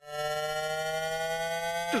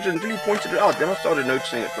it until you pointed it out. Then I started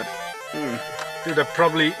noticing it, but... Dude, I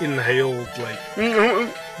probably inhaled like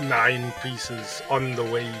 9 pieces on the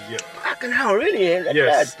way here. Fucking hell, really?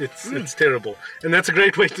 Yes, it's terrible. And that's a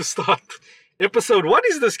great way to start episode. What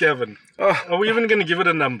is this, Gavin? Are we even going to give it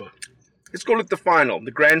a number? Let's call it the final, the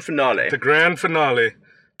grand finale. The grand finale.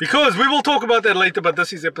 Because we will talk about that later, but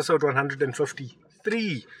this is episode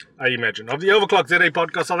 153, I imagine, of the Overclock ZA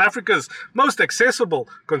podcast, South Africa's most accessible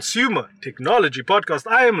consumer technology podcast.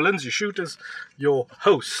 I am Lindsay Shooters, your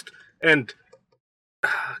host and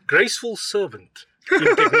graceful servant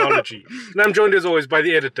in technology. And I'm joined as always by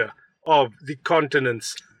the editor of the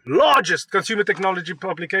continent's largest consumer technology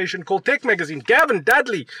publication called Tech Magazine, Gavin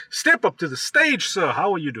Dudley. Step up to the stage, sir.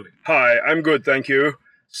 How are you doing? Hi, I'm good, thank you.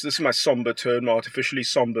 So this is my somber turn, my artificially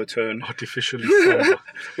somber turn. Artificially somber.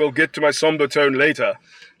 We'll get to my somber tone later.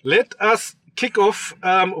 Let us kick off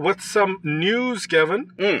with some news, Gavin.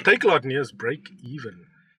 Takealot news, break even.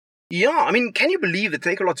 Yeah, I mean, can you believe that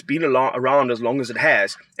Takealot's been around as long as it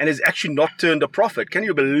has and has actually not turned a profit? Can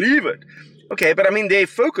you believe it? Okay, but I mean, their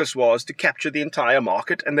focus was to capture the entire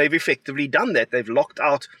market, and they've effectively done that. They've locked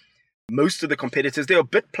out most of the competitors. They are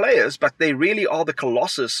bit players, but they really are the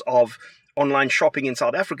colossus of online shopping in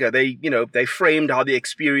South Africa. They framed how the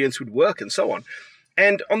experience would work and so on.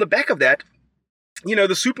 And on the back of that, the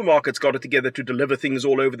supermarkets got it together to deliver things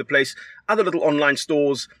all over the place. Other little online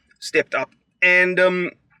stores stepped up.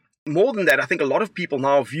 And more than that, I think a lot of people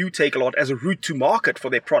now view Takealot as a route to market for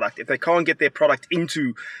their product. If they can't get their product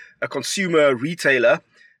into a consumer retailer,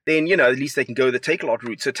 then, at least they can go the Takealot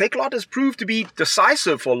route. So Takealot has proved to be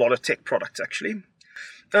decisive for a lot of tech products, actually.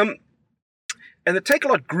 And the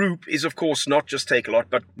Takealot group is, of course, not just Takealot,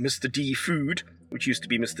 but Mr. D Food, which used to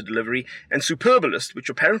be Mr. Delivery, and Superbalist, which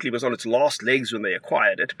apparently was on its last legs when they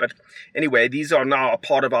acquired it. But anyway, these are now a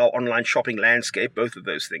part of our online shopping landscape, both of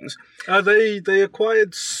those things. They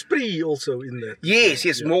acquired Spree also in that. Yes,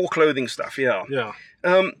 yeah. More clothing stuff, yeah. Yeah.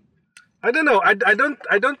 I don't know. I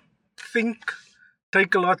don't think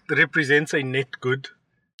Takealot represents a net good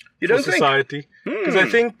for society. Because I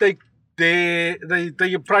think they're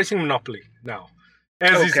a pricing monopoly now.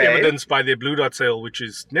 As is evidenced by their Blue Dot sale, which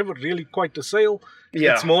is never really quite a sale.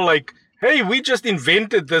 Yeah. It's more like, hey, we just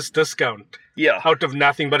invented this discount out of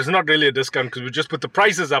nothing, but it's not really a discount because we just put the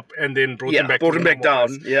prices up and then brought them back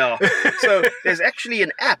down. Yeah. So there's actually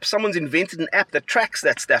an app. Someone's invented an app that tracks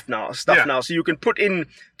that stuff now. So you can put in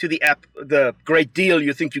to the app the great deal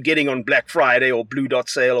you think you're getting on Black Friday or Blue Dot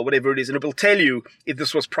sale or whatever it is, and it will tell you if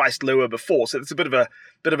this was priced lower before. So it's a bit of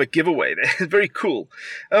a giveaway there. It's very cool.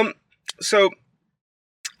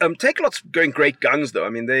 Takealot's going great guns, though. I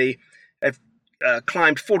mean, they have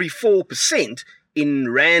climbed 44%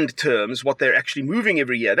 in rand terms, what they're actually moving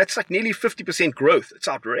every year. That's like nearly 50% growth. It's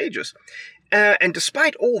outrageous. And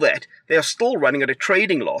despite all that, they are still running at a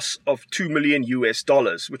trading loss of $2 million,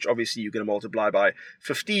 which obviously you're going to multiply by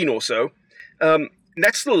 15 or so.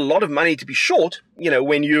 That's still a lot of money to be short,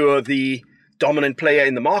 when you're the dominant player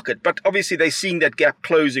in the market, but obviously they're seeing that gap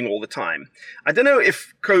closing all the time. I don't know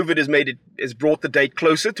if COVID has brought the date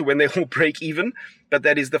closer to when they all break even, but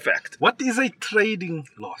that is the fact. What is a trading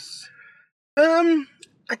loss? I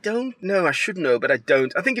don't know. I should know, but I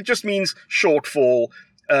don't. I think it just means shortfall,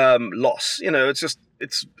 loss.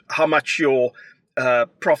 It's how much your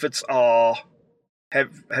profits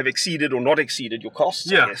have exceeded or not exceeded your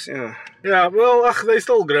costs, I guess. Yeah, well, they're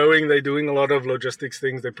still growing. They're doing a lot of logistics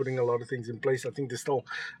things. They're putting a lot of things in place. I think there's still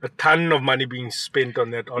a ton of money being spent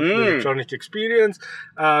on that electronic experience.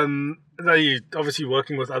 They obviously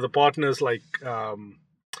working with other partners like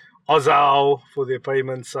Ozao for their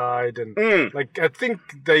payment side. And I think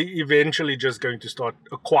they eventually just going to start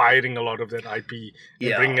acquiring a lot of that IP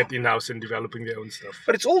and bringing it in-house and developing their own stuff.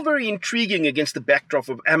 But it's all very intriguing against the backdrop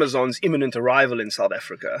of Amazon's imminent arrival in South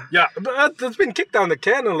Africa. Yeah, but it's been kicked down the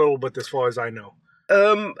can a little bit as far as I know.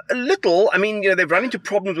 A little. I mean, they've run into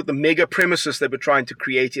problems with the mega premises they were trying to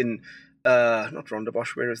create in, not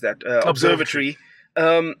Rondebosch, where is that? Observatory.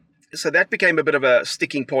 So that became a bit of a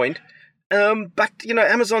sticking point. But,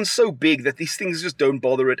 Amazon's so big that these things just don't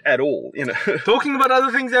bother it at all, Talking about other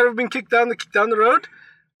things that have been kicked down the road,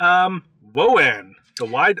 WOAN, the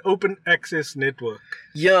Wide Open Access Network.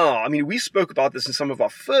 Yeah, I mean, we spoke about this in some of our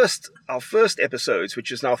first episodes,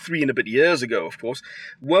 which is now 3 and a bit years ago, of course.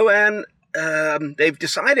 WOAN, they've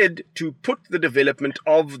decided to put the development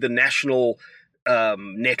of the national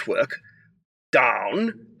network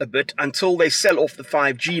down a bit until they sell off the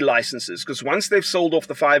 5G licenses, because once they've sold off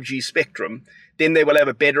the 5G spectrum, then they will have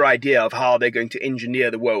a better idea of how they're going to engineer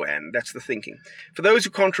the WOAN. That's the thinking. For those who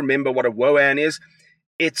can't remember what a WOAN is,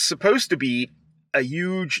 it's supposed to be a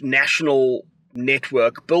huge national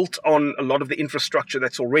network built on a lot of the infrastructure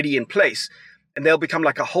that's already in place, and they'll become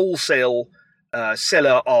like a wholesale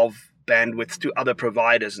seller of bandwidth to other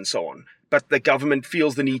providers and so on. But the government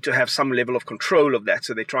feels the need to have some level of control of that,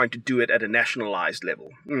 so they're trying to do it at a nationalized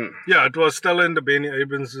level. Yeah, it was Stella and Benny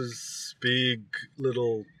Abrams' big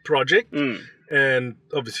little project. And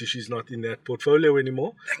obviously she's not in that portfolio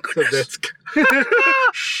anymore. Thank goodness. So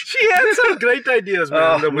she had some great ideas,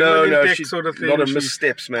 man. No, tech she's sort of thing. a lot of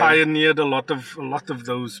missteps, man. Pioneered a lot of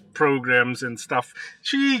those programs and stuff.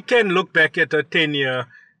 She can look back at her tenure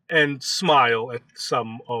and smile at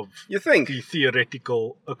some of the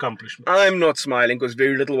theoretical accomplishments. I'm not smiling because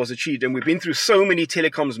very little was achieved, and we've been through so many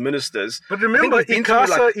telecoms ministers. But remember,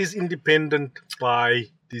 ICASA is independent by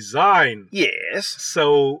design. Yes.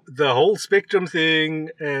 So the whole spectrum thing,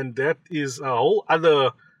 and that is a whole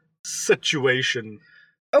other situation.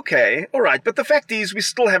 Okay, all right. But the fact is, we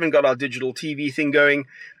still haven't got our digital TV thing going.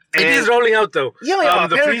 It is rolling out, though. Yeah,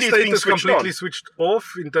 the Free State is completely switched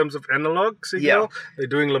off in terms of analog signal. Yeah. They're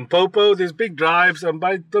doing Limpopo. There's big drives, and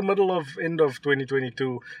by the end of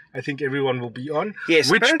 2022, I think everyone will be on.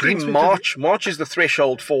 Yes, which apparently brings March is the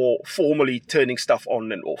threshold for formally turning stuff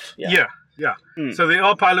on and off. Yeah. So there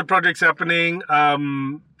are pilot projects happening.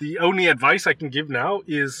 The only advice I can give now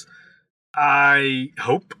is I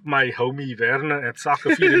hope my homie Werner at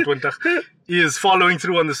Soccer 24 is following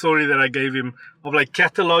through on the story that I gave him of like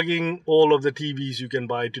cataloging all of the TVs you can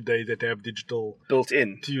buy today that have digital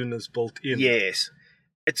tuners built in. Yes.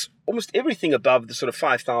 It's almost everything above the sort of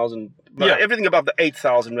 5,000, everything above the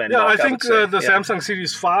 8,000 rand. Yeah, I think the Samsung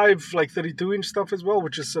Series 5, like 32-inch stuff as well,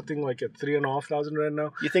 which is sitting like at 3,500 rand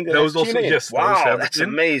now. You think those also? Yes. Wow, that's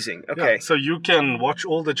amazing. Okay. Yeah, so you can watch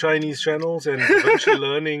all the Chinese channels and virtual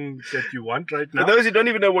learning that you want right now. For those who don't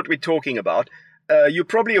even know what we're talking about, you're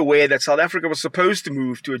probably aware that South Africa was supposed to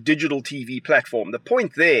move to a digital TV platform. The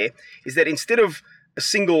point there is that instead of a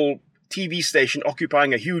single TV station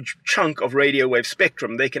occupying a huge chunk of radio wave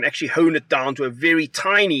spectrum, they can actually hone it down to a very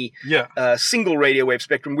tiny single radio wave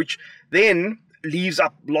spectrum, which then frees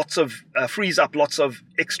up lots of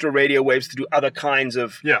extra radio waves to do other kinds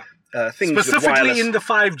of things. Specifically in the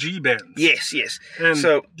 5G bands. Yes. And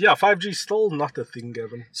so 5G is still not a thing,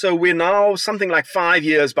 Gavin. So we're now something like 5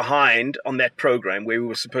 years behind on that program where we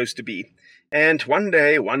were supposed to be. And one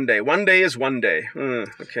day is one day.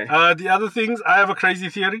 Okay. The other things, I have a crazy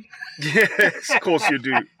theory. Yes, of course you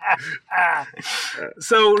do.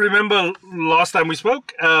 So remember last time we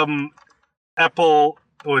spoke, Apple,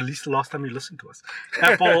 or at least the last time you listened to us,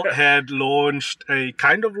 Apple had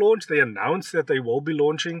they announced that they will be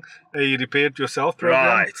launching a repair-it-yourself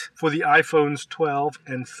program for the iPhones 12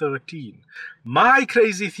 and 13. My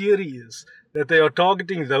crazy theory is that they are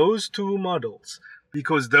targeting those two models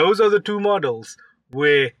because those are the two models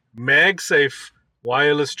where MagSafe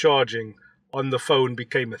wireless charging on the phone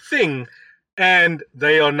became a thing, and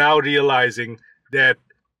they are now realizing that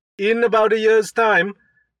in about a year's time,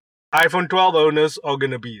 iPhone 12 owners are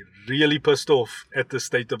going to be really pissed off at the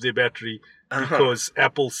state of their battery because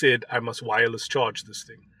Apple said, I must wireless charge this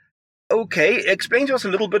thing. Okay, explain to us a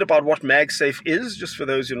little bit about what MagSafe is, just for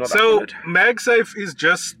those who are not up to it. MagSafe is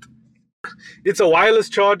just... It's a wireless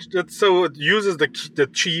charge, so it uses the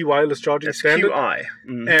Qi wireless charging standard. QI.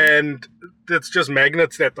 And it's just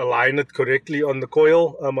magnets that align it correctly on the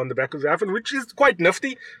coil on the back of the iPhone, which is quite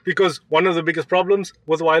nifty because one of the biggest problems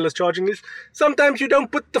with wireless charging is sometimes you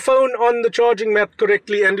don't put the phone on the charging mat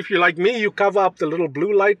correctly, and if you're like me, you cover up the little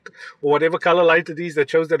blue light or whatever color light it is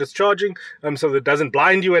that shows that it's charging so that it doesn't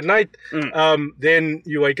blind you at night. Then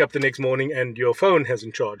you wake up the next morning and your phone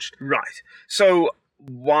hasn't charged. Right. So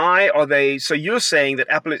why are they... So you're saying that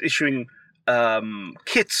Apple is issuing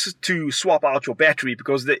kits to swap out your battery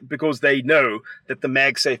because they know that the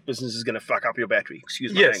MagSafe business is going to fuck up your battery.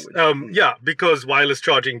 Excuse my language. Because wireless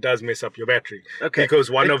charging does mess up your battery. Okay. Because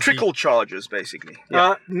trickle charges, basically.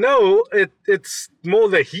 No, it's more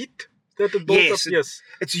the heat that it builds up. Yes.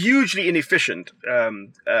 It's hugely inefficient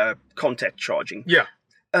contact charging. Yeah.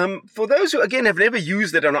 For those who, again, have never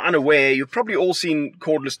used it and are unaware, you've probably all seen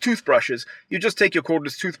cordless toothbrushes. You just take your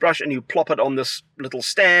cordless toothbrush and you plop it on this little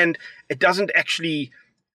stand. It doesn't actually...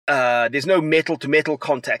 there's no metal-to-metal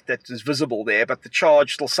contact that is visible there, but the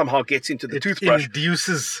charge still somehow gets into the toothbrush. It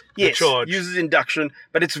induces the charge. Yes, uses induction,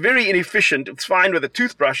 but it's very inefficient. It's fine with a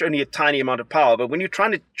toothbrush, only a tiny amount of power, but when you're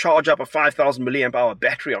trying to charge up a 5,000 milliamp hour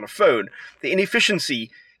battery on a phone, the inefficiency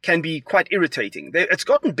can be quite irritating. It's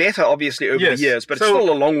gotten better, obviously, over the years, but it's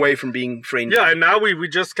still a long way from being friendly. Yeah, and now we're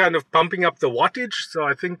just kind of pumping up the wattage. So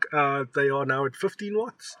I think they are now at 15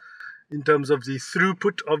 watts in terms of the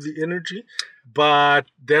throughput of the energy, but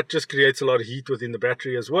that just creates a lot of heat within the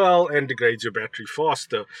battery as well and degrades your battery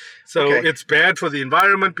faster. So it's bad for the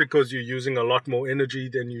environment because you're using a lot more energy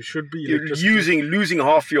than you should be. You're losing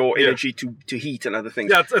half your energy to heat and other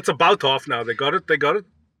things. Yeah, it's about half now. They got it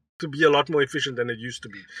to be a lot more efficient than it used to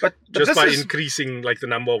be. But just by increasing like the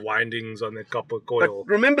number of windings on that copper coil.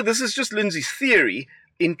 But remember, this is just Lindsay's theory.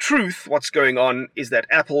 In truth, what's going on is that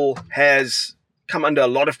Apple has come under a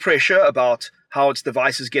lot of pressure about how its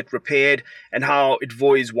devices get repaired and how it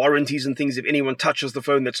voids warranties and things if anyone touches the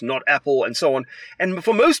phone that's not Apple and so on. And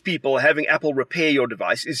for most people, having Apple repair your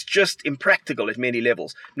device is just impractical at many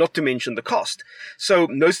levels, not to mention the cost. So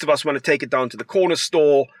most of us want to take it down to the corner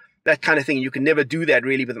store, that kind of thing. You can never do that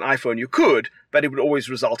really with an iPhone. You could, but it would always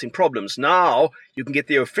result in problems. Now, you can get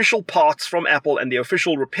the official parts from Apple and the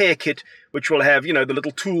official repair kit, which will have, the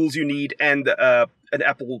little tools you need and an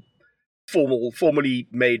Apple formally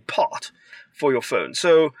made part for your phone.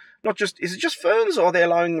 So is it just phones, or are they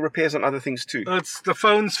allowing repairs on other things too? It's the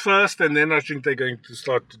phones first, and then I think they're going to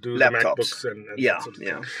start to do laptops. The MacBooks and that sort of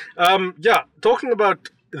thing. Talking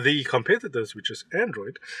about the competitors, which is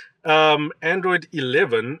Android. Android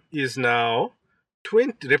 11 is now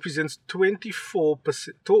represents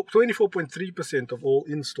 24.3% of all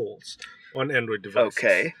installs on Android devices.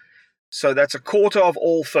 Okay. So that's a quarter of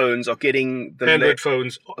all phones are getting Android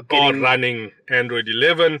phones are running Android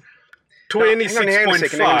 11. 26.5. Hang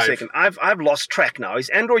on a second. I've lost track now. Is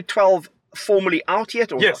Android 12 formally out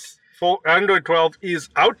yet? Or yes. For Android 12 is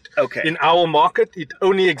out. Okay. In our market, it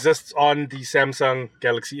only exists on the Samsung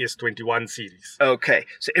Galaxy S21 series. Okay.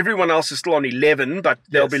 So everyone else is still on 11, but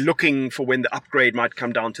they'll be looking for when the upgrade might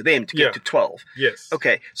come down to them to get to 12. Yes.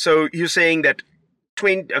 Okay. So you're saying that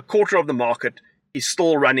a quarter of the market is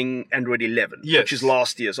still running Android 11, which is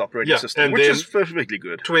last year's operating system, which is perfectly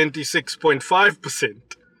good. 26.5%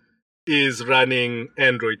 is running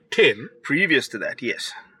Android 10. Previous to that,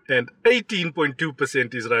 yes. And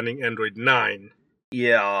 18.2% is running Android 9.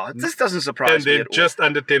 Yeah, this doesn't surprise me at all. And then just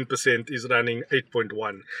under 10% is running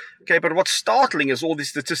 8.1. Okay, but what's startling is all the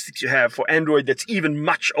statistics you have for Android that's even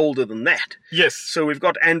much older than that. Yes. So we've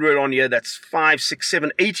got Android on here that's 5, 6,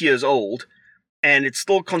 7, 8 years old, and it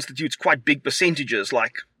still constitutes quite big percentages,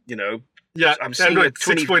 like, Yeah, Android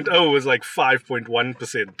 6.0 is like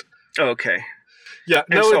 5.1%. Okay. Yeah,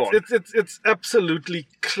 it's absolutely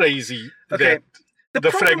crazy that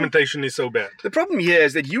the fragmentation is so bad. The problem here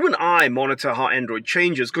is that you and I monitor how Android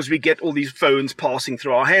changes because we get all these phones passing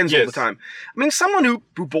through our hands all the time. I mean, someone who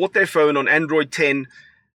bought their phone on Android 10,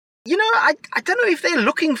 I don't know if they're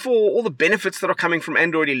looking for all the benefits that are coming from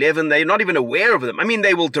Android 11. They're not even aware of them. I mean,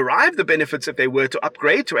 they will derive the benefits if they were to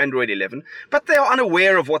upgrade to Android 11, but they are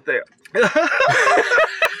unaware of what they're...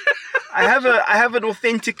 I have an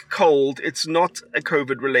authentic cold. It's not a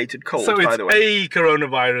COVID-related cold, by the way. So it's a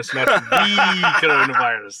coronavirus, not the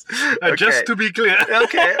coronavirus. Just to be clear.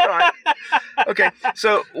 Okay, all right. Okay,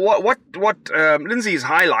 so what Lindsay is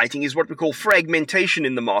highlighting is what we call fragmentation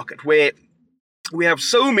in the market, where we have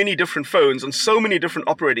so many different phones and so many different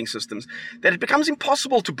operating systems that it becomes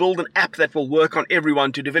impossible to build an app that will work on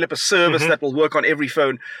everyone, to develop a service that will work on every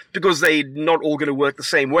phone, because they're not all going to work the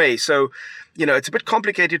same way. So, it's a bit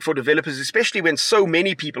complicated for developers, especially when so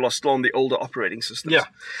many people are still on the older operating systems. Yeah,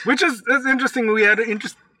 which is interesting.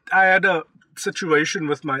 I had a situation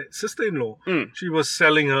with my sister-in-law. She was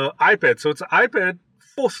selling her iPad. So it's an iPad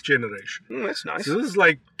 4th generation. That's nice. So this is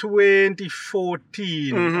like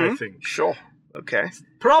 2014, I think. Sure. Okay.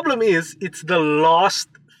 Problem is, it's the last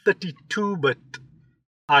 32-bit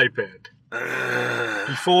iPad.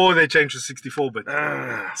 Before they changed to 64-bit.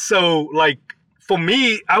 So, for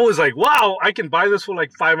me, I was like, wow, I can buy this for like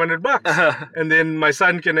 $500. And then my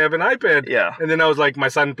son can have an iPad. Yeah. And then I was like, my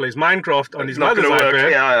son plays Minecraft on his mother's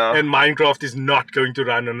iPad. And Minecraft is not going to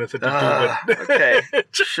run on a 32-bit. Okay.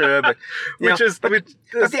 Sure. But,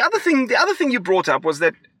 the other thing you brought up was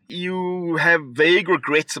that you have vague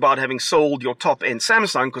regrets about having sold your top-end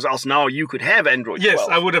Samsung, because else now you could have Android 12. Yes,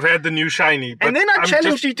 I would have had the new shiny. And then I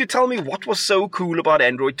challenged you to tell me what was so cool about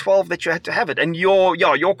Android 12 that you had to have it. And your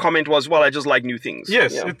comment was, well, I just like new things.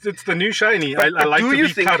 Yes, it's the new shiny. I like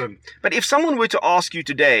to be current. But if someone were to ask you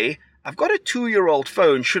today, I've got a 2-year-old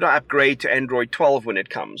phone, should I upgrade to Android 12 when it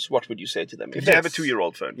comes? What would you say to them? If they have a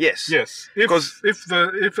 2-year-old phone? Yes. Yes. If it's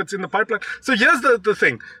in the pipeline. So here's the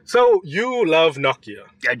thing. So you love Nokia.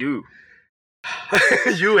 I do.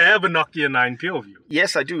 You have a Nokia 9 PureView.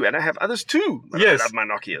 Yes, I do. And I have others too. Yes. I love my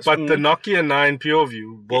Nokias. But the Nokia 9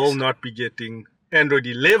 PureView will not be getting Android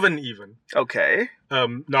 11 even. Okay.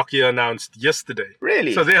 Nokia announced yesterday.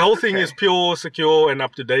 Really? So their whole thing is pure, secure, and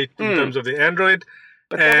up to date in terms of the Android.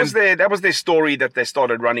 But that was their story that they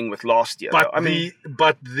started running with last year.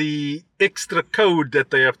 But the extra code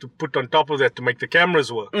that they have to put on top of that to make the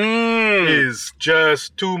cameras work is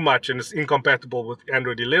just too much, and it's incompatible with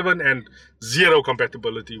Android 11 and zero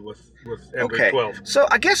compatibility with Android 12. So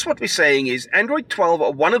I guess what we're saying is Android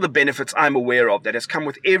 12, one of the benefits I'm aware of that has come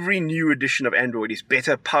with every new edition of Android is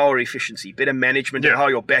better power efficiency, better management of how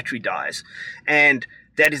your battery dies. And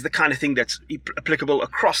that is the kind of thing that's applicable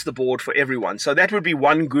across the board for everyone. So that would be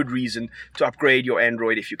one good reason to upgrade your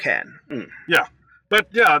Android if you can. Yeah. But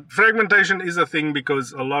yeah, fragmentation is a thing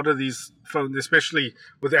because a lot of these phones, especially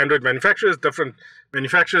with Android manufacturers, different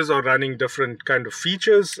manufacturers are running different kind of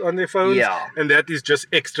features on their phones. Yeah. And that is just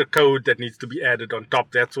extra code that needs to be added on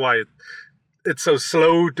top. That's why it's so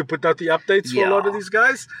slow to put out the updates for a lot of these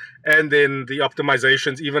guys. And then the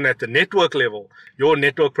optimizations, even at the network level, your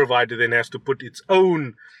network provider then has to put its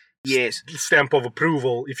own stamp of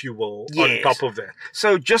approval, if you will, on top of that.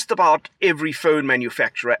 So just about every phone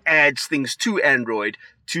manufacturer adds things to Android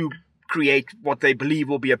to create what they believe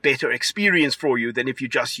will be a better experience for you than if you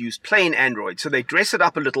just used plain Android. So they dress it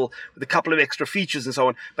up a little with a couple of extra features and so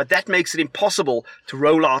on, but that makes it impossible to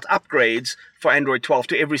roll out upgrades for Android 12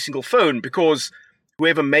 to every single phone because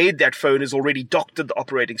whoever made that phone has already doctored the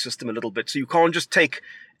operating system a little bit. So you can't just take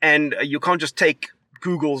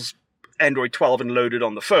Google's Android 12 and load it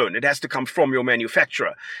on the phone. It has to come from your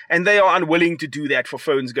manufacturer. And they are unwilling to do that for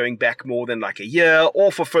phones going back more than like a year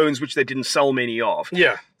or for phones which they didn't sell many of.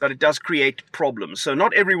 Yeah. But it does create problems. So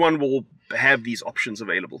not everyone will have these options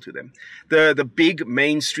available to them. The big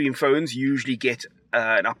mainstream phones usually get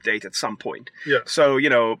an update at some point. Yeah. So,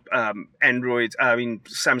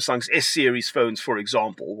 Samsung's S-series phones, for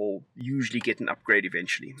example, will usually get an upgrade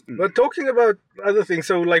eventually. But talking about other things,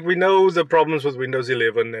 so like we know the problems with Windows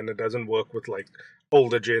 11 and it doesn't work with like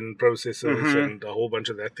older gen processors and a whole bunch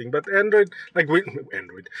of that thing. But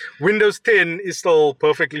Windows 10 is still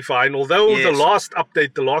perfectly fine, although the last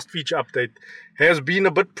feature update has been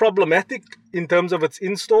a bit problematic in terms of its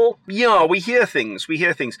install. Yeah, we hear things.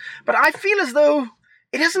 But I feel as though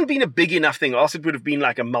it hasn't been a big enough thing, or else it would have been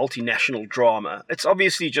like a multinational drama. It's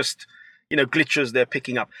obviously just, glitches they're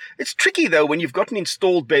picking up. It's tricky, though, when you've got an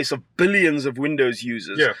installed base of billions of Windows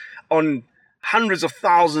users on hundreds of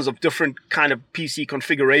thousands of different kind of PC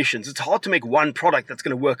configurations. It's hard to make one product that's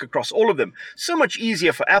going to work across all of them. So much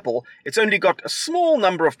easier for Apple. It's only got a small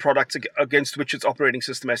number of products against which its operating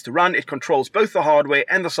system has to run. It controls both the hardware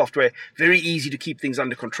and the software. Very easy to keep things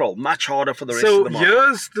under control. Much harder for the rest of the market. So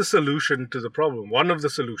here's the solution to the problem. One of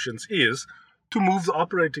the solutions is to move the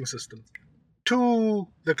operating system to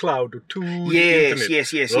the cloud, or to the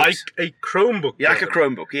internet. Yes. Like a Chromebook. Like a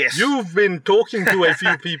Chromebook, yes. You've been talking to a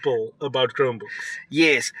few people about Chromebooks.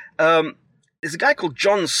 Yes. There's a guy called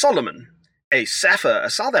John Solomon, a South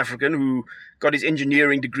African who got his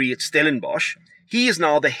engineering degree at Stellenbosch. He is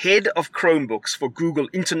now the head of Chromebooks for Google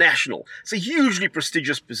International. It's a hugely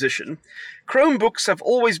prestigious position. Chromebooks have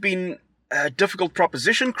always been a difficult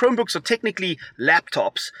proposition. Chromebooks are technically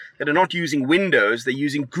laptops that are not using Windows. They're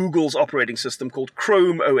using Google's operating system called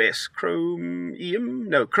Chrome OS. Chrome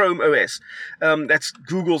OS. That's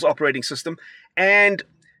Google's operating system. And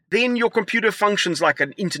then your computer functions like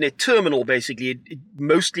an internet terminal, basically. It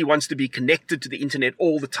mostly wants to be connected to the internet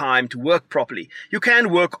all the time to work properly. You can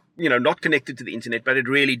work, not connected to the internet, but it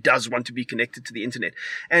really does want to be connected to the internet.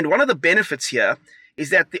 And one of the benefits here is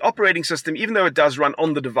that the operating system, even though it does run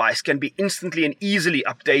on the device, can be instantly and easily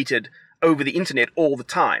updated over the internet all the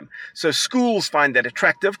time. So schools find that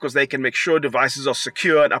attractive because they can make sure devices are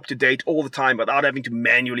secure and up to date all the time without having to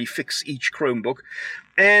manually fix each Chromebook.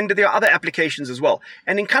 And there are other applications as well.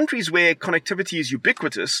 And in countries where connectivity is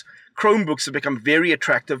ubiquitous, Chromebooks have become very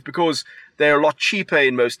attractive because they're a lot cheaper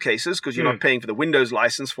in most cases because you're not paying for the Windows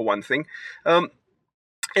license, for one thing. And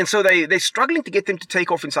so they're struggling to get them to take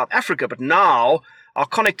off in South Africa, but now our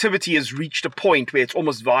connectivity has reached a point where it's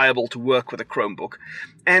almost viable to work with a Chromebook.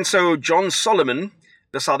 And so John Solomon,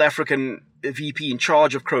 the South African VP in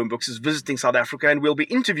charge of Chromebooks, is visiting South Africa, and we'll be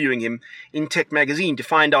interviewing him in Tech Magazine to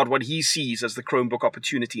find out what he sees as the Chromebook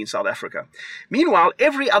opportunity in South Africa. Meanwhile,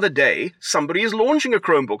 every other day, somebody is launching a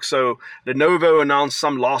Chromebook. So Lenovo announced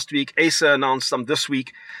some last week, Acer announced some this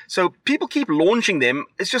week. So people keep launching them.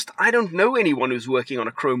 It's just I don't know anyone who's working on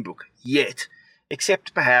a Chromebook yet,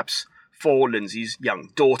 except perhaps for Lindsay's young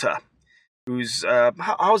daughter. Who's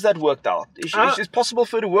how's that worked out? Is it possible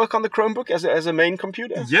for her to work on the Chromebook as a main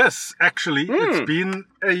computer? Yes, actually, it's been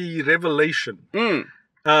a revelation.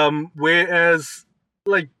 Whereas,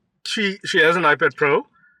 like she has an iPad Pro,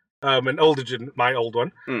 an older my old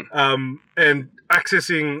one, and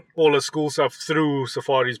accessing all the school stuff through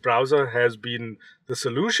Safari's browser has been the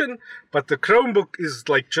solution. But the Chromebook is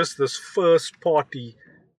like just this first party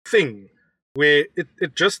thing where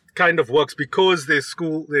it just kind of works because their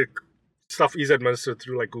stuff is administered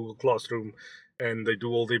through like Google Classroom, and they do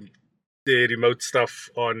all their remote stuff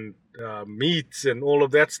on Meets and all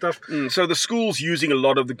of that stuff. So the school's using a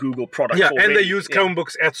lot of the Google products. Yeah, already. and they use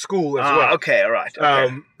Chromebooks at school as well. Okay, all right.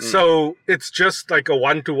 Okay. So it's just like a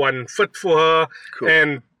one-to-one fit for her. Cool.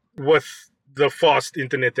 And with the fast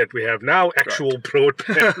internet that we have now, actual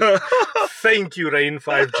broadband. Thank you, Rain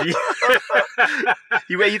 5G.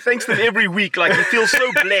 He thanks them every week. Like, he feels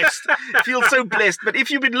so blessed. But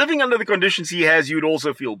if you've been living under the conditions he has, you'd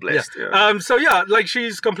also feel blessed. Yeah. Like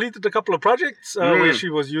she's completed a couple of projects where she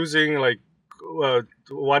was using like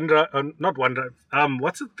OneDrive, not OneDrive.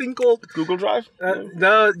 What's the thing called? Google Drive?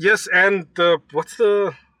 Yes, and what's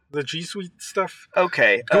the G Suite stuff?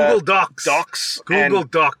 Okay. Google Docs. Google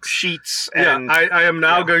Docs. Sheets. And, I am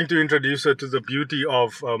now going to introduce her to the beauty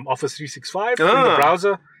of Office 365 in the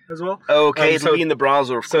browser as well. Okay, it'll be in the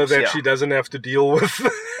browser, of course. So that she doesn't have to deal with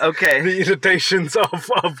the irritations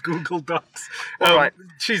of Google Docs. All right.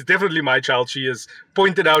 She's definitely my child. She has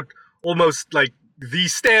pointed out almost like the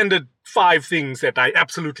standard 5 things that I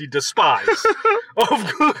absolutely despise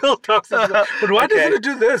of Google Docs. But why doesn't it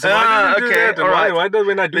do this? Why doesn't it do that? And why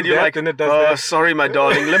when I do that, then it does that? Sorry, my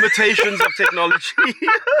darling. Limitations of technology.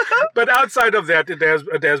 But outside of that, it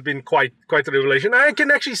has been quite a revelation. I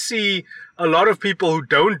can actually see a lot of people who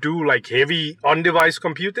don't do like heavy on-device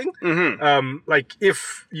computing. Like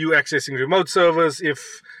if you're accessing remote servers,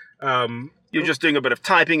 if you're just doing a bit of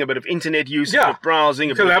typing, a bit of internet use, a bit of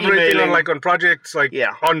browsing, a bit of collaborating emailing. on projects,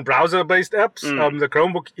 on browser-based apps. The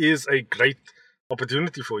Chromebook is a great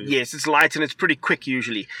opportunity for you. Yes, it's light and it's pretty quick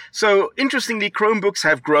usually. So interestingly, Chromebooks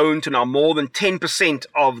have grown to now more than 10%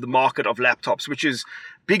 of the market of laptops, which is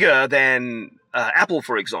bigger than Apple,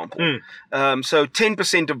 for example. So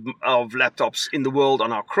 10% of laptops in the world are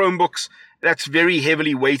now Chromebooks. That's very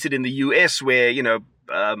heavily weighted in the US, where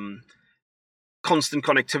constant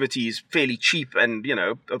connectivity is fairly cheap and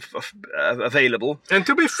available. And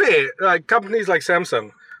to be fair, like companies like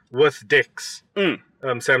Samsung with DeX,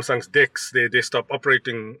 Samsung's DeX, their desktop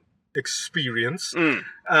operating experience,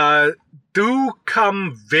 do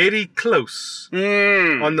come very close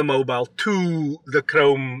on the mobile to the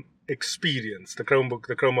Chrome experience, the Chromebook,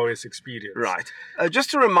 the Chrome OS experience. Right.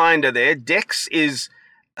 Just a reminder there, DeX is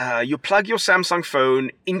you plug your Samsung phone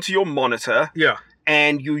into your monitor. Yeah.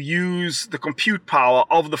 And you use the compute power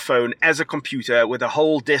of the phone as a computer with a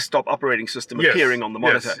whole desktop operating system appearing on the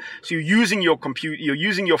monitor. Yes. So you're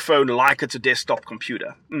using your phone like it's a desktop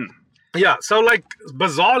computer. Yeah, so like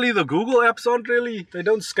bizarrely the Google apps they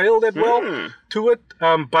don't scale that well to it,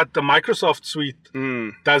 but the Microsoft suite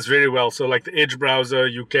does very well. So like the Edge browser,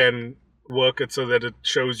 you can work it so that it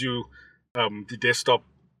shows you the desktop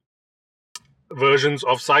versions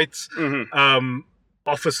of sites.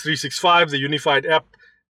 Office 365, the unified app,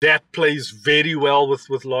 that plays very well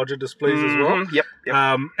with larger displays as well. Yep.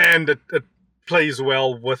 And it plays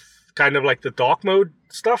well with kind of like the dark mode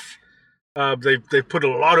stuff. They put a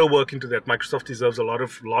lot of work into that. Microsoft deserves a lot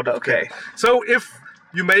of credit. So if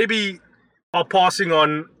you maybe are passing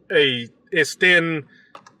on a S10,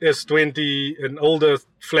 S20, an older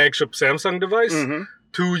flagship Samsung device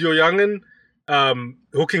to your youngin',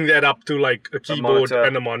 hooking that up to like a keyboard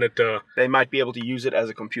and a monitor, they might be able to use it as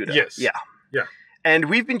a computer. Yes. Yeah. Yeah. And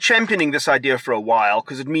we've been championing this idea for a while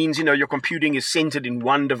because it means, your computing is centered in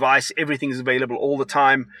one device. Everything is available all the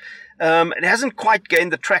time. It hasn't quite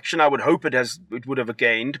gained the traction I would hope it would have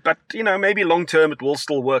gained. But, maybe long term it will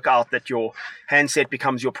still work out that your handset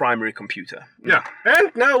becomes your primary computer. Yeah.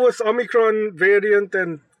 And now with Omicron variant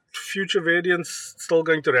and future variants still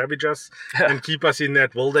going to ravage us and keep us in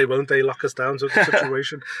that will they, won't they lock us down sort of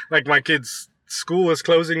situation. Like my kids' school is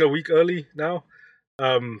closing a week early now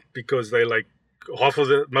because they like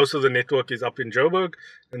most of the network is up in Joburg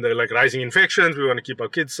and they're like rising infections. We want to keep our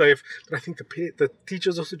kids safe. But I think the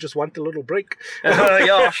teachers also just want a little break.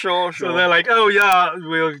 Yeah, sure. So they're like,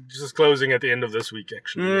 we're just closing at the end of this week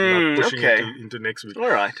actually. Not pushing into next week. All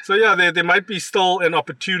right. So yeah, there might be still an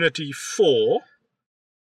opportunity for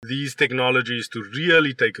these technologies to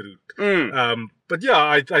really take root. But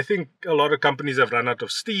yeah, I think a lot of companies have run out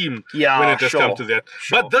of steam when it has come to that.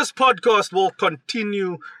 Sure. But this podcast will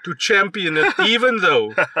continue to champion it, even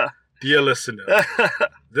though, dear listener,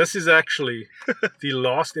 this is actually the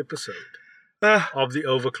last episode of the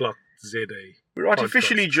Overclock ZA. We're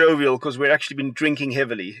artificially jovial because we've actually been drinking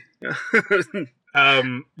heavily.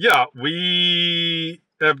 We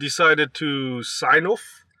have decided to sign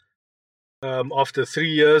off after 3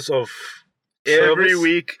 years of Every service.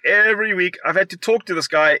 week. I've had to talk to this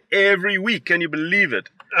guy every week. Can you believe it?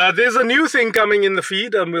 There's a new thing coming in the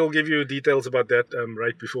feed, and we'll give you details about that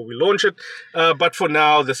right before we launch it. But for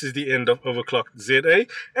now, this is the end of Overclock ZA.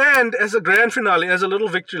 And as a grand finale, as a little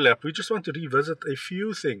victory lap, we just want to revisit a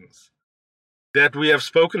few things that we have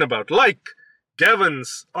spoken about, like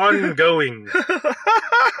Gavin's ongoing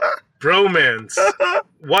bromance,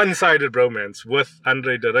 one-sided bromance with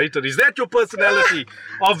Andre de Ruyter. Is that your personality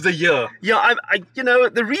of the year? Yeah,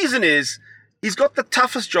 the reason is he's got the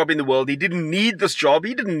toughest job in the world. He didn't need this job.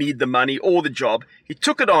 He didn't need the money or the job. He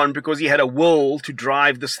took it on because he had a will to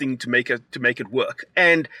drive this thing to make it work.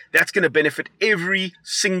 And that's going to benefit every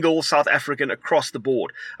single South African across the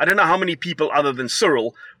board. I don't know how many people other than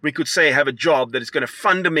Cyril we could say have a job that is going to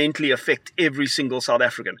fundamentally affect every single South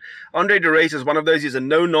African. Andre de Ruyter is one of those. He's a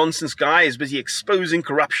no-nonsense guy. He's busy exposing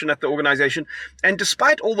corruption at the organization. And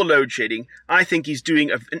despite all the load shedding, I think he's doing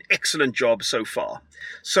an excellent job so far.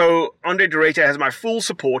 So Andre de Ruyter has my full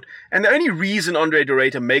support. And the only reason Andre de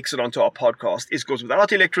Ruyter makes it onto our podcast is because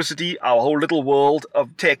without electricity, our whole little world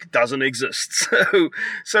of tech doesn't exist.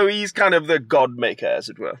 So he's kind of the god maker, as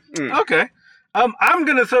it were. Okay. I'm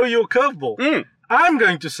going to throw you a curveball. I'm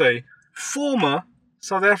going to say former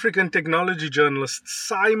South African technology journalist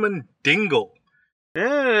Simon Dingle,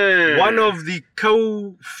 one of the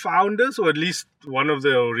co-founders, or at least one of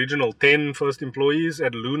the original 10 first employees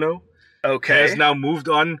at Luno, has now moved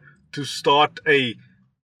on to start a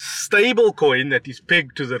stable coin that is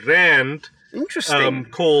pegged to the rand. Interesting.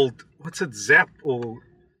 Called, what's it, Zap, or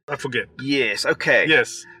I forget. Yes, okay.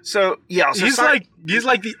 Yes. So, yeah. So he's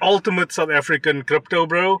like the ultimate South African crypto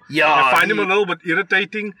bro. Yeah. I find him a little bit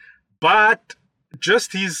irritating, but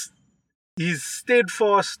just his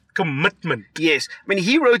steadfast commitment. Yes. I mean,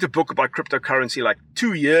 he wrote a book about cryptocurrency like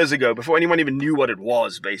 2 years ago, before anyone even knew what it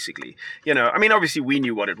was, basically. I mean, obviously we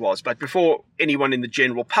knew what it was, but before anyone in the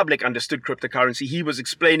general public understood cryptocurrency, he was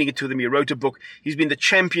explaining it to them. He wrote a book. He's been the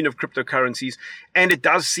champion of cryptocurrencies, and it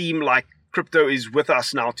does seem like crypto is with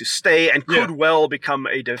us now to stay and could well become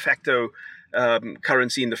a de facto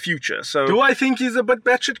currency in the future. So, do I think he's a bit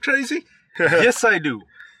batshit crazy? Yes, I do.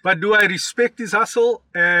 But do I respect his hustle?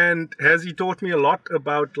 And has he taught me a lot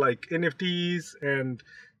about like NFTs and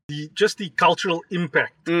just the cultural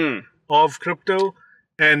impact of crypto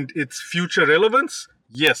and its future relevance?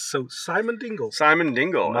 Yes. So Simon Dingle.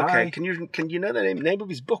 Okay. Can you know the name of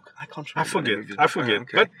his book? I can't remember. I forget.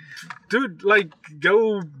 Okay. But dude,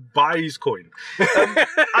 go buy his coin.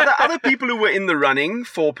 Other people who were in the running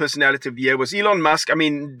for personality of the year was Elon Musk. I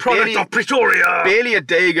mean, product of Pretoria. Barely a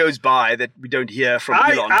day goes by that we don't hear from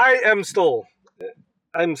Elon.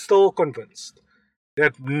 I'm still convinced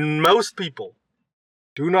that most people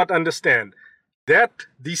do not understand that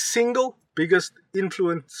the single biggest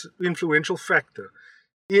influential factor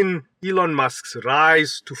in Elon Musk's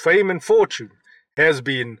rise to fame and fortune has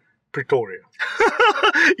been Pretoria.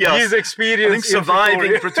 Yes. His experience, I think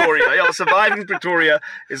surviving Pretoria. Surviving Pretoria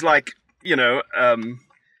is like,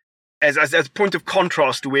 as a point of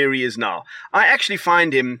contrast to where he is now. I actually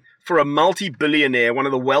find him, for a multi-billionaire, one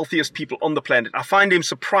of the wealthiest people on the planet, I find him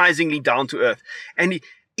surprisingly down to earth. And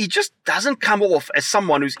he just doesn't come off as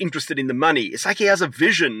someone who's interested in the money. It's like he has a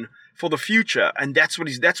vision for the future, and that's what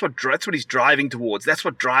he's driving towards. That's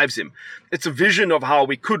what drives him. It's a vision of how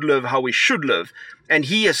we could live, how we should live, and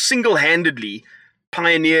he has single-handedly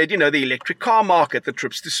pioneered, the electric car market, the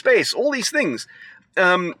trips to space, all these things.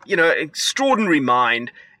 Extraordinary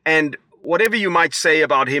mind, and whatever you might say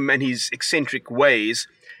about him and his eccentric ways,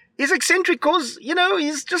 he's eccentric because,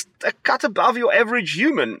 he's just a cut above your average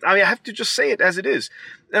human. I mean, I have to just say it as it is.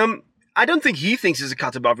 I don't think he thinks he's a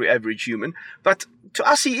cut above your average human, but to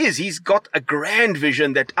us he is. He's got a grand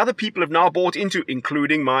vision that other people have now bought into,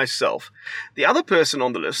 including myself. The other person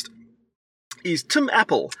on the list is Tim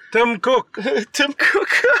Apple. Tim Cook. Tim Cook.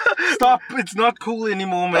 Stop, it's not cool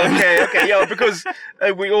anymore, man. Okay, yeah, because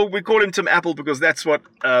we call him Tim Apple because that's what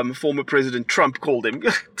former President Trump called him,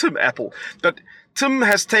 Tim Apple. But Tim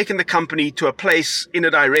has taken the company to a place in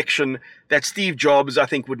a direction that Steve Jobs, I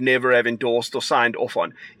think, would never have endorsed or signed off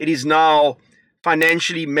on. It is now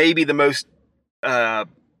financially maybe the most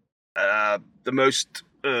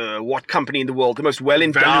company in the world, the most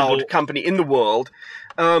well-endowed company in the world.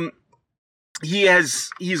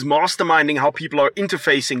 He's masterminding how people are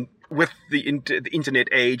interfacing with the internet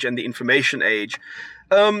age and the information age.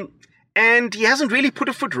 And he hasn't really put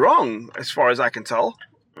a foot wrong, as far as I can tell.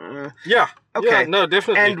 Okay. Yeah, no,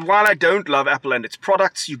 definitely. And while I don't love Apple and its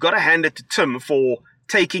products, you've got to hand it to Tim for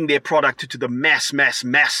taking their product to the mass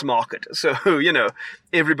market. So,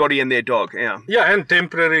 everybody and their dog, yeah. Yeah, and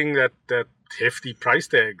tempering that hefty price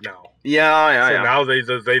tag now. Yeah. Now they're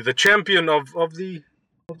the champion of the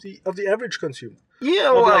average consumer.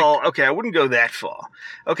 Yeah, well, okay, I wouldn't go that far.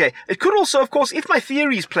 Okay, it could also, of course, if my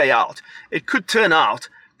theories play out, it could turn out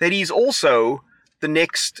that he's also the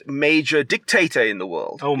next major dictator in the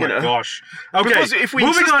world. Oh my gosh. Okay, because if we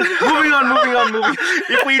moving on.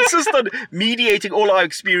 If we insist on mediating all our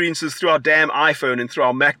experiences through our damn iPhone and through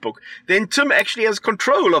our MacBook, then Tim actually has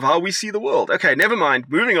control of how we see the world. Okay, never mind.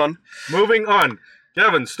 Moving on.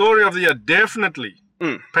 Gavin, story of the year, definitely.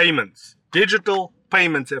 Payments. Digital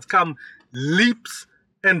payments have come leaps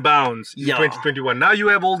and bounds in 2021. Now you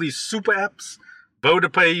have all these super apps,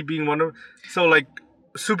 VodaPay being one of them. So like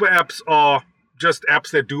super apps are just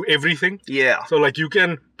apps that do everything. Yeah. So like you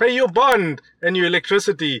can pay your bond and your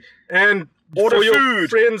electricity and order for your food.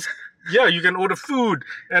 Friends. Yeah, you can order food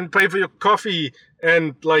and pay for your coffee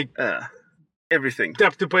and like everything.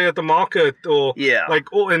 Tap to pay at the market or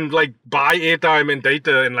and buy airtime and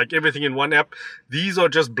data and like everything in one app. These are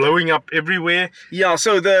just blowing up everywhere. Yeah,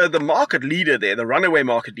 so the market leader there, the runaway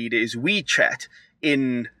market leader is WeChat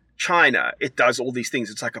in China. It does all these things.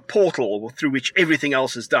 It's like a portal through which everything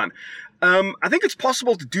else is done. I think it's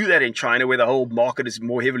possible to do that in China where the whole market is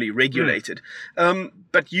more heavily regulated.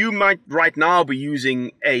 But you might right now be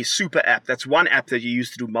using a super app. That's one app that you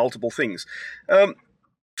use to do multiple things.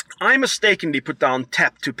 I mistakenly put down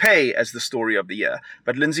Tap to Pay as the story of the year,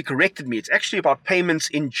 but Lindsay corrected me. It's actually about payments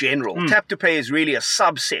in general. Tap to Pay is really a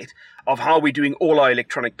subset of how we're doing all our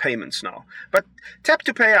electronic payments now. But Tap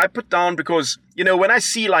to Pay I put down because, you know, when I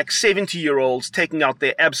see like 70-year-olds taking out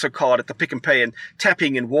their ABSA card at the Pick and Pay and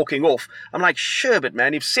tapping and walking off, I'm like, sure, but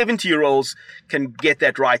man, if 70-year-olds can get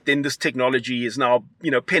that right, then this technology is now, you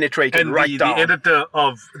know, penetrated and right down. The editor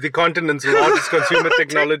of the continent's largest consumer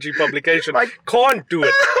technology publication can't do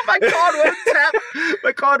it. My card won't tap.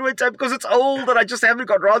 My card won't tap because it's old and I just haven't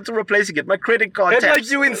got around to replacing it. My credit card taps. And like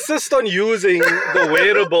you insist on using the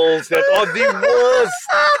wearables that are the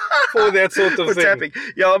worst for that sort of thing. Tapping.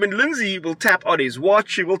 Yeah, I mean, Lindsay will tap on his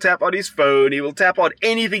watch, he will tap on his phone, he will tap on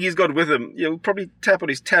anything he's got with him. He'll probably tap on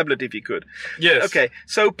his tablet if he could. Yes. Okay,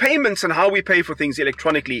 so payments and how we pay for things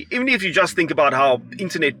electronically, even if you just think about how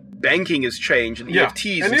internet banking has changed and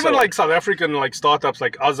EFTs and even so like South African like startups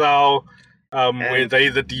like Azao, where they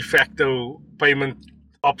the de facto payment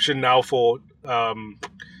option now for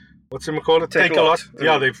what's it called? Take-A-Lot.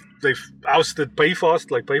 Yeah, they've ousted PayFast.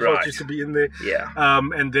 Like PayFast used to be in there. Yeah.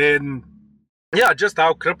 And then just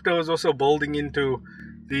how crypto is also building into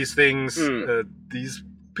these things. These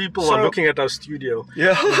people are looking at our studio.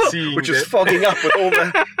 Yeah. Which is fogging up with all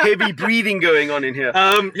the heavy breathing going on in here.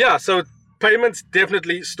 So payments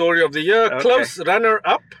definitely story of the year. Okay. Close runner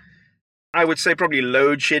up. I would say probably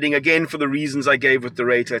load shedding, again for the reasons I gave with the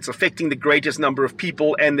data. It's affecting the greatest number of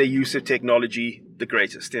people and their use of technology the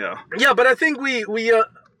greatest. Yeah, but I think we are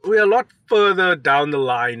a lot further down the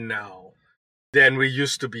line now than we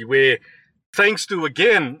used to be. Where thanks to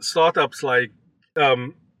again startups like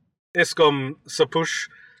Eskom Sapush,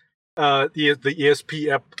 the ESP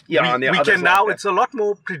app, we can now. It's a lot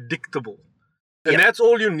more predictable, and that's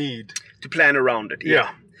all you need to plan around it.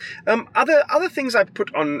 Yeah. Other things I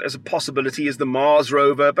put on as a possibility is the Mars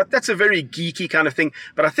rover, but that's a very geeky kind of thing.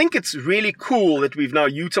 But I think it's really cool that we've now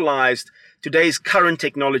utilized today's current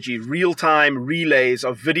technology, real-time relays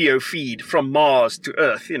of video feed from Mars to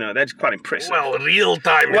Earth. You know, that's quite impressive. Well,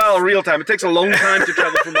 real-time. It takes a long time to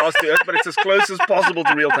travel from Mars to Earth, but it's as close as possible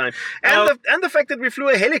to real-time. And the fact that we flew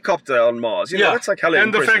a helicopter on Mars. You know, that's like hella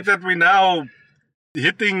impressive. And the fact that we now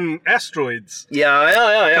hitting asteroids,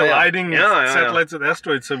 colliding satellites with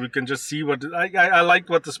asteroids, so we can just see what. I like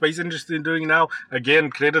what the space industry is doing now. Again,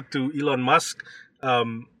 credit to Elon Musk,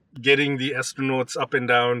 getting the astronauts up and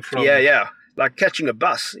down from. Like catching a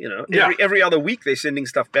bus, you know. Every other week they're sending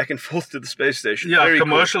stuff back and forth to the space station. Yeah, very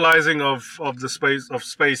commercializing cool. of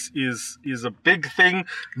space is a big thing.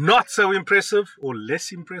 Not so impressive or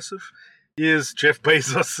less impressive is Jeff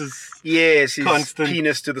Bezos's his constant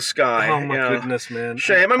penis to the sky. Oh my goodness, man!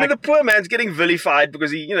 Shame. I mean, the poor man's getting vilified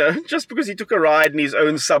because he took a ride in his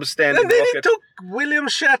own substandard and then rocket. He took William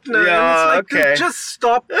Shatner. Yeah, and it's like, dude, just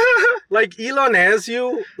stop. Like Elon has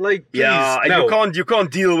you. Like, please, and you can't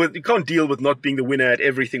deal with not being the winner at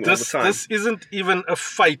everything all the time. This isn't even a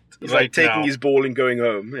fight. He's like taking his ball and going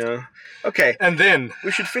home. Yeah. Okay. And then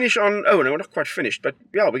we should finish on. Oh no, we're not quite finished. But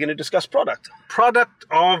we're going to discuss product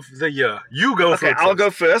of the year. You go first. Okay, I'll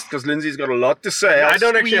go first because Lindsay's got a lot to say. I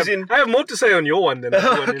have more to say on your one than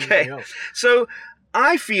on anything else. So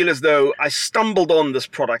I feel as though I stumbled on this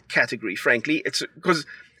product category. Frankly, it's because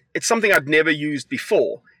it's something I'd never used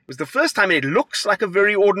before. It was the first time it looks like a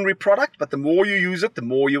very ordinary product, but the more you use it, the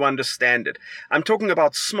more you understand it. I'm talking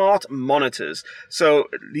about smart monitors. So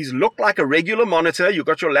these look like a regular monitor. You've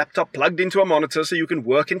got your laptop plugged into a monitor so you can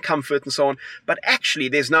work in comfort and so on. But actually,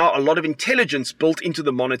 there's now a lot of intelligence built into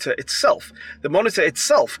the monitor itself. The monitor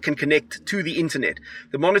itself can connect to the internet.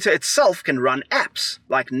 The monitor itself can run apps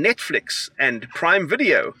like Netflix and Prime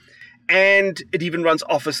Video. And it even runs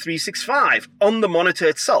Office 365 on the monitor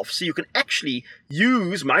itself. So you can actually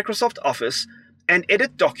use Microsoft Office and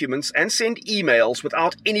edit documents and send emails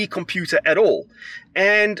without any computer at all.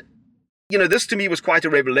 And, this to me was quite a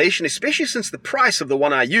revelation, especially since the price of the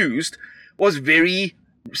one I used was very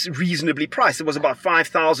reasonably priced. It was about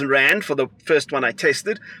 5,000 Rand for the first one I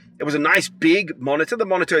tested. It was a nice big monitor. The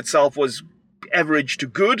monitor itself was average to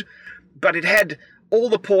good, but it had all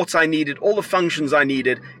the ports I needed, all the functions I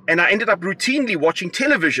needed, and I ended up routinely watching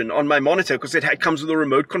television on my monitor because it comes with a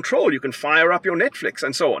remote control. You can fire up your Netflix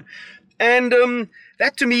and so on. And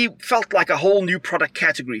that to me felt like a whole new product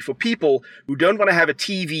category for people who don't want to have a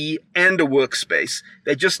TV and a workspace.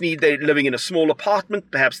 They're living in a small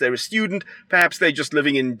apartment. Perhaps they're a student. Perhaps they're just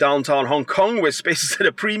living in downtown Hong Kong where space is at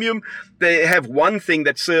a premium. They have one thing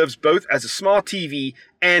that serves both as a smart TV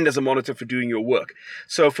and as a monitor for doing your work.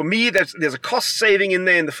 So for me, there's a cost saving in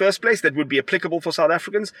there in the first place that would be applicable for South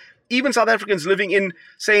Africans. Even South Africans living in,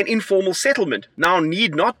 say, an informal settlement now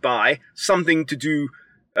need not buy something to do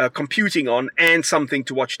computing on and something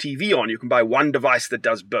to watch TV on. You can buy one device that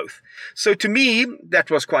does both. So to me, that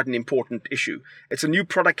was quite an important issue. It's a new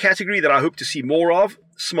product category that I hope to see more of,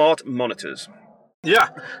 smart monitors. Yeah.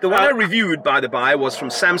 The one I reviewed, by the by, was from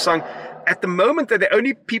Samsung. At the moment, they're the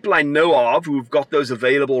only people I know of who've got those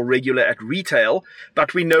available regular at retail,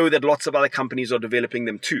 but we know that lots of other companies are developing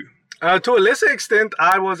them too. To a lesser extent,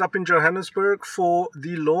 I was up in Johannesburg for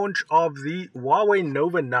the launch of the Huawei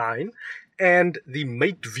Nova 9 and the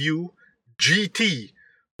MateView GT,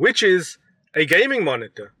 which is a gaming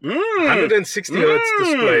monitor, 160 hertz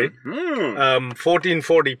display,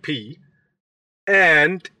 1440p,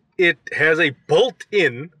 and it has a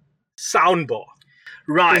built-in soundbar.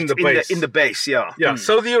 Right, in the base. In the base, yeah. Yeah,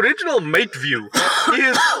 so the original MateView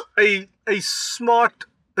is a smart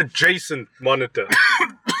adjacent monitor.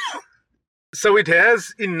 So it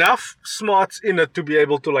has enough smarts in it to be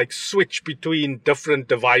able to switch between different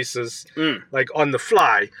devices on the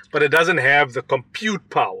fly, but it doesn't have the compute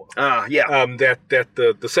power that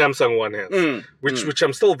the Samsung one has, which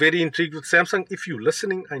I'm still very intrigued with. Samsung, if you're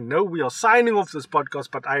listening, I know we are signing off this podcast,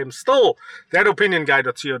 but I am still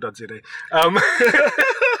thatopinionguy.co.za.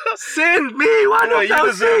 Send me one of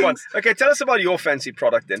those things. One. Okay, tell us about your fancy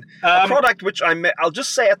product then. A product which I'll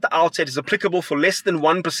just say at the outset is applicable for less than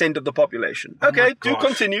 1% of the population. Okay, do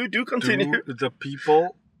continue. Do the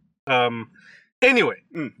people. Anyway,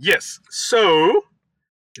 yes. So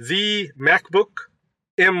the MacBook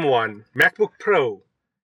Pro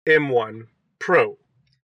M1 Pro.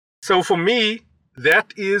 So for me,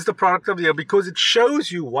 that is the product of the year because it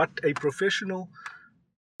shows you what a professional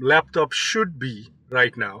laptop should be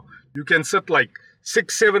right now. You can sit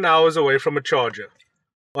 6-7 hours away from a charger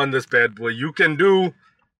on this bad boy. You can do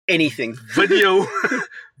anything. Video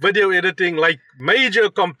editing, major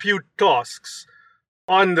compute tasks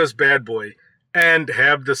on this bad boy and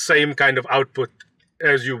have the same kind of output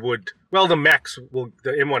as you would. Well, the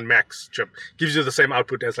M1 Max chip gives you the same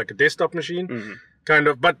output as a desktop machine, kind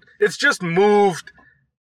of, but it's just moved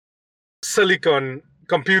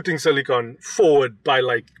computing silicon forward by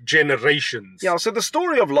generations. Yeah, so the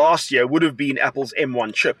story of last year would have been Apple's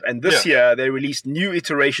M1 chip, and this year they released new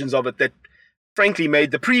iterations of it that frankly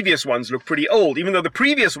made the previous ones look pretty old, even though the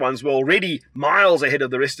previous ones were already miles ahead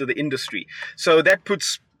of the rest of the industry. So that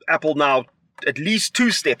puts Apple now at least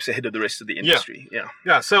 2 steps ahead of the rest of the industry.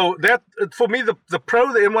 Yeah. So that, for me, the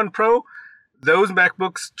M1 Pro, those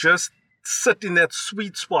MacBooks just sit in that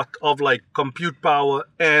sweet spot of compute power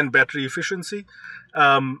and battery efficiency.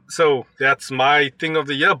 So that's my thing of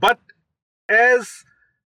the year. But as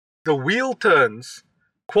the wheel turns,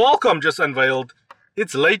 Qualcomm just unveiled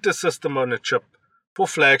its latest system on a chip for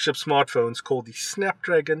flagship smartphones called the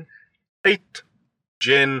Snapdragon 8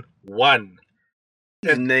 Gen 1.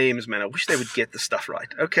 These names, man, I wish they would get the stuff right.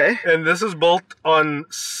 Okay. And this is built on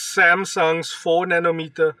Samsung's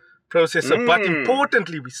 4nm processor. But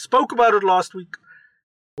importantly, we spoke about it last week,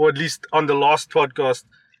 or at least on the last podcast.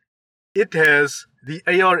 It has the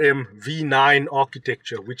ARM V9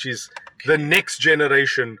 architecture, which is the next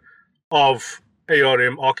generation of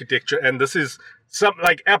ARM architecture. And this is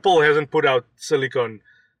Apple hasn't put out silicon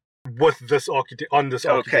with this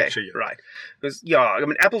architecture yet. Right. Because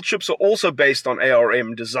Apple chips are also based on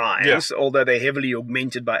ARM designs, although they're heavily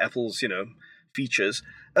augmented by Apple's, features.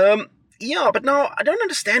 Yeah, but now I don't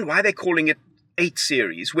understand why they're calling it 8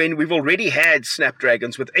 series when we've already had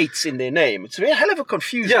Snapdragons with 8s in their name. It's a hell of a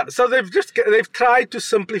confusion. Yeah, so they've tried to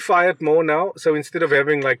simplify it more now. So instead of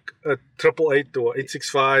having like a 888 or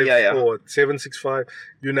 865 or 765,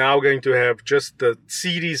 you're now going to have just the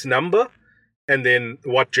series number and then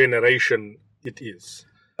what generation it is.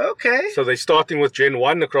 Okay. So they're starting with Gen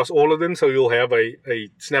 1 across all of them. So you'll have a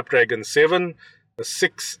Snapdragon 7, a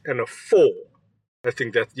 6, and a 4. I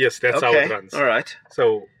think that's how it runs. All right.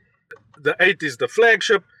 So the 8 is the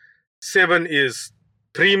flagship, 7 is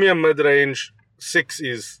premium mid-range, 6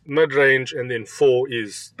 is mid-range, and then 4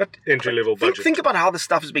 is entry-level budget. Think about how the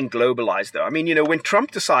stuff is being globalized, though. I mean, when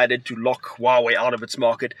Trump decided to lock Huawei out of its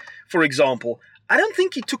market, for example, I don't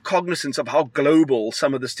think he took cognizance of how global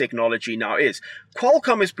some of this technology now is.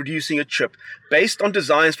 Qualcomm is producing a chip based on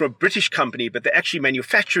designs from a British company, but they're actually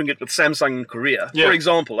manufacturing it with Samsung in Korea, for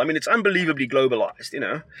example. I mean, it's unbelievably globalized,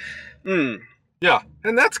 Yeah,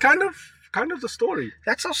 and that's kind of the story.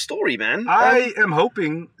 That's our story, man. I am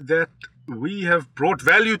hoping that we have brought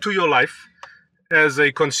value to your life as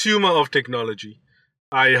a consumer of technology.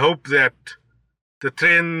 I hope that the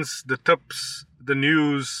trends, the tips, the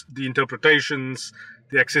news, the interpretations,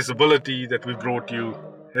 the accessibility that we brought you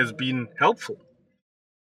has been helpful.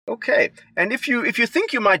 Okay, and if you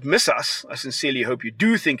think you might miss us, I sincerely hope you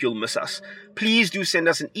do think you'll miss us, please do send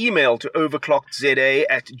us an email to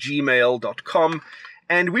overclockedza@gmail.com,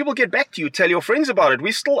 and we will get back to you. Tell your friends about it.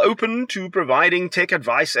 We're still open to providing tech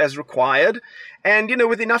advice as required, and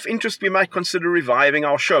with enough interest we might consider reviving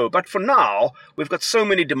our show. But for now, we've got so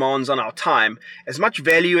many demands on our time. As much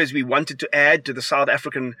value as we wanted to add to the South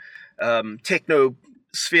African techno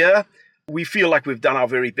sphere, we feel like we've done our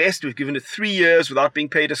very best. We've given it 3 years without being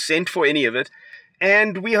paid a cent for any of it.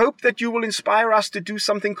 And we hope that you will inspire us to do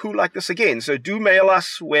something cool like this again. So do mail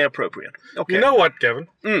us where appropriate. Okay. You know what, Kevin?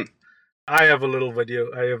 I have a little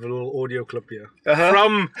audio clip here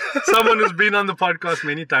from someone who's been on the podcast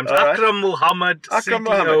many times. Akram Muhammad,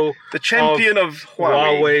 CTO, the champion of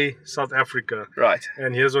Huawei South Africa. Right.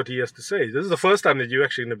 And here's what he has to say. This is the first time that you're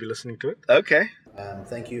actually going to be listening to it. Okay.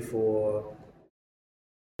 Thank you for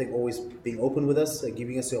always being open with us,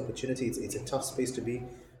 giving us the opportunity. It's a tough space to be.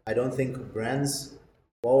 I don't think brands,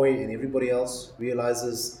 Huawei and everybody else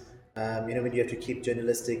realizes, when you have to keep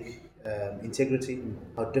journalistic integrity,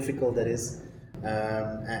 how difficult that is,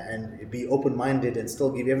 and be open-minded and still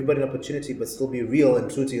give everybody an opportunity, but still be real and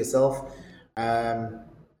true to yourself. And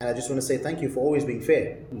I just want to say thank you for always being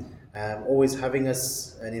fair, always having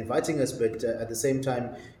us and inviting us, but at the same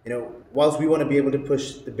time, whilst we want to be able to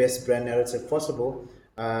push the best brand narrative possible,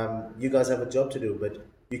 you guys have a job to do, but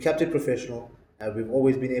you kept it professional. We've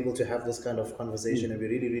always been able to have this kind of conversation, and we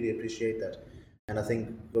really, really appreciate that. And I think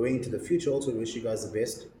going into the future, also wish you guys the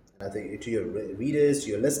best. And I think to your readers, to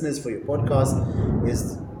your listeners, for your podcast,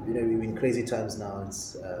 is we're in crazy times now.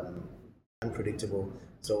 It's unpredictable.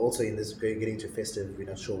 So also in this getting to festive, we're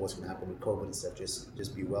not sure what's going to happen with COVID and stuff.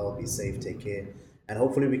 Just be well, be safe, take care, and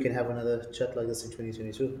hopefully we can have another chat like this in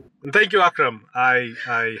 2022. And thank you, Akram. I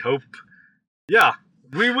hope,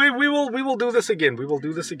 we will do this again. We will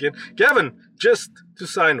do this again. Gavin, just to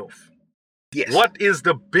sign off. Yes. What is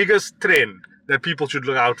the biggest trend that people should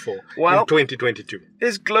look out for in 2022?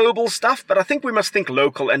 There's global stuff, but I think we must think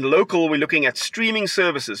local. And local, we're looking at streaming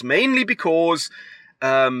services, mainly because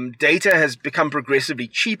data has become progressively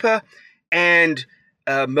cheaper, and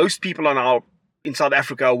most people in South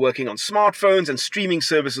Africa are working on smartphones, and streaming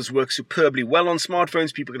services work superbly well on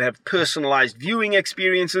smartphones. People can have personalized viewing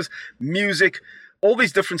experiences, music. All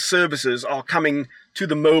these different services are coming to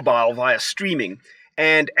the mobile via streaming.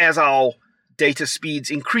 And as our data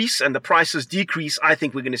speeds increase and the prices decrease, I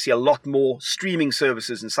think we're going to see a lot more streaming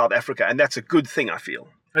services in South Africa. And that's a good thing, I feel.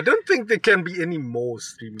 I don't think there can be any more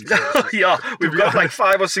streaming services. We've got like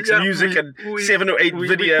 5 or 6 music and 7 or 8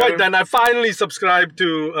 video. We're quite done. I finally subscribed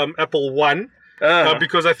to Apple One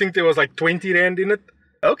because I think there was like 20 Rand in it.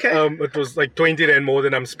 Okay. It was like 20 Rand more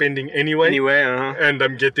than I'm spending anyway. And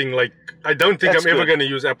I'm getting I don't think I'm ever going to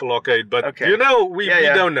use Apple Arcade, but we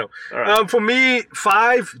don't know. Right. For me,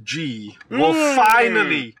 5G will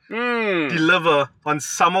finally deliver on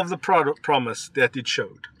some of the product promise that it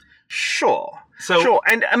showed. Sure.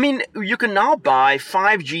 And I mean, you can now buy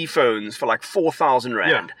 5G phones for like 4,000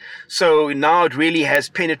 Rand. Yeah. So now it really has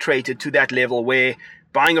penetrated to that level where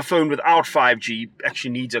buying a phone without 5G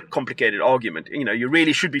actually needs a complicated argument. You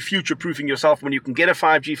really should be future-proofing yourself when you can get a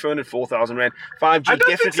 5G phone at 4,000 Rand. 5G I don't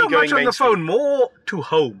definitely think so going much on the phone, more to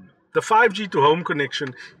home. The 5G to home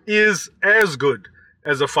connection is as good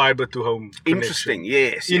as a fiber to home connection. Interesting,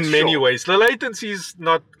 yes. In yes, many sure. ways. The latency is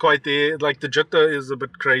not quite there. Like the jitter is a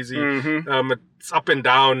bit crazy. Mm-hmm. It's up and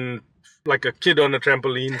down like a kid on a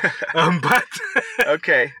trampoline. But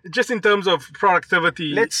Okay. just in terms of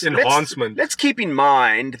productivity enhancement. Let's keep in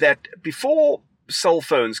mind that before cell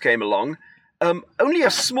phones came along, only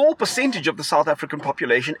a small percentage of the South African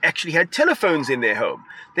population actually had telephones in their home.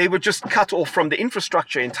 They were just cut off from the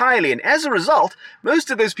infrastructure entirely, and as a result,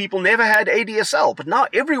 most of those people never had ADSL. But now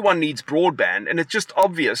everyone needs broadband, and it's just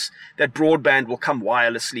obvious that broadband will come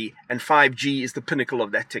wirelessly, and 5G is the pinnacle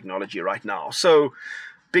of that technology right now. So,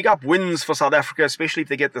 big up wins for South Africa, especially if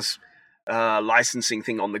they get this licensing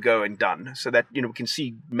thing on the go and done, so that we can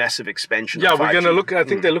see massive expansion. Yeah, of we're 5G. going to look. I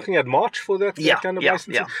think they're looking at March for that kind of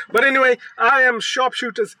licensing. But anyway, I am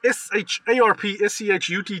Sharpshooters,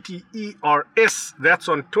 SHARPSCHUTTERS. That's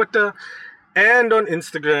on Twitter and on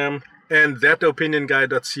Instagram. And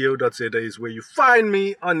thatopinionguy.co.za is where you find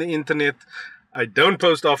me on the internet. I don't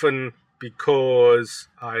post often because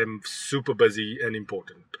I'm super busy and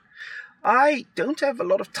important. I don't have a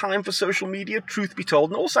lot of time for social media, truth be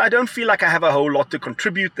told. And also, I don't feel like I have a whole lot to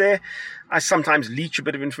contribute there. I sometimes leech a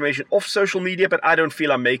bit of information off social media, but I don't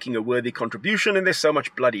feel I'm making a worthy contribution, and there's so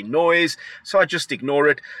much bloody noise, so I just ignore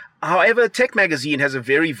it. However, Tech Magazine has a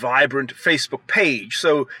very vibrant Facebook page,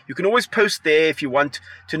 so you can always post there if you want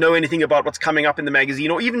to know anything about what's coming up in the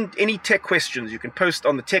magazine, or even any tech questions. You can post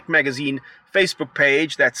on the Tech Magazine Facebook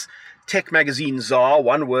page. That's Tech Magazine ZAR,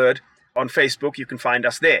 one word. On Facebook, you can find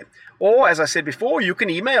us there. Or, as I said before, you can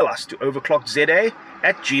email us to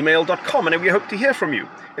overclockza@gmail.com, and we hope to hear from you.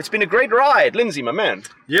 It's been a great ride, Lindsay, my man.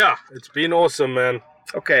 Yeah, it's been awesome, man.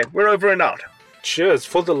 Okay, we're over and out. Cheers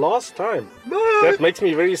for the last time. That makes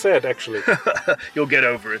me very sad, actually. You'll get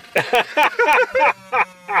over it.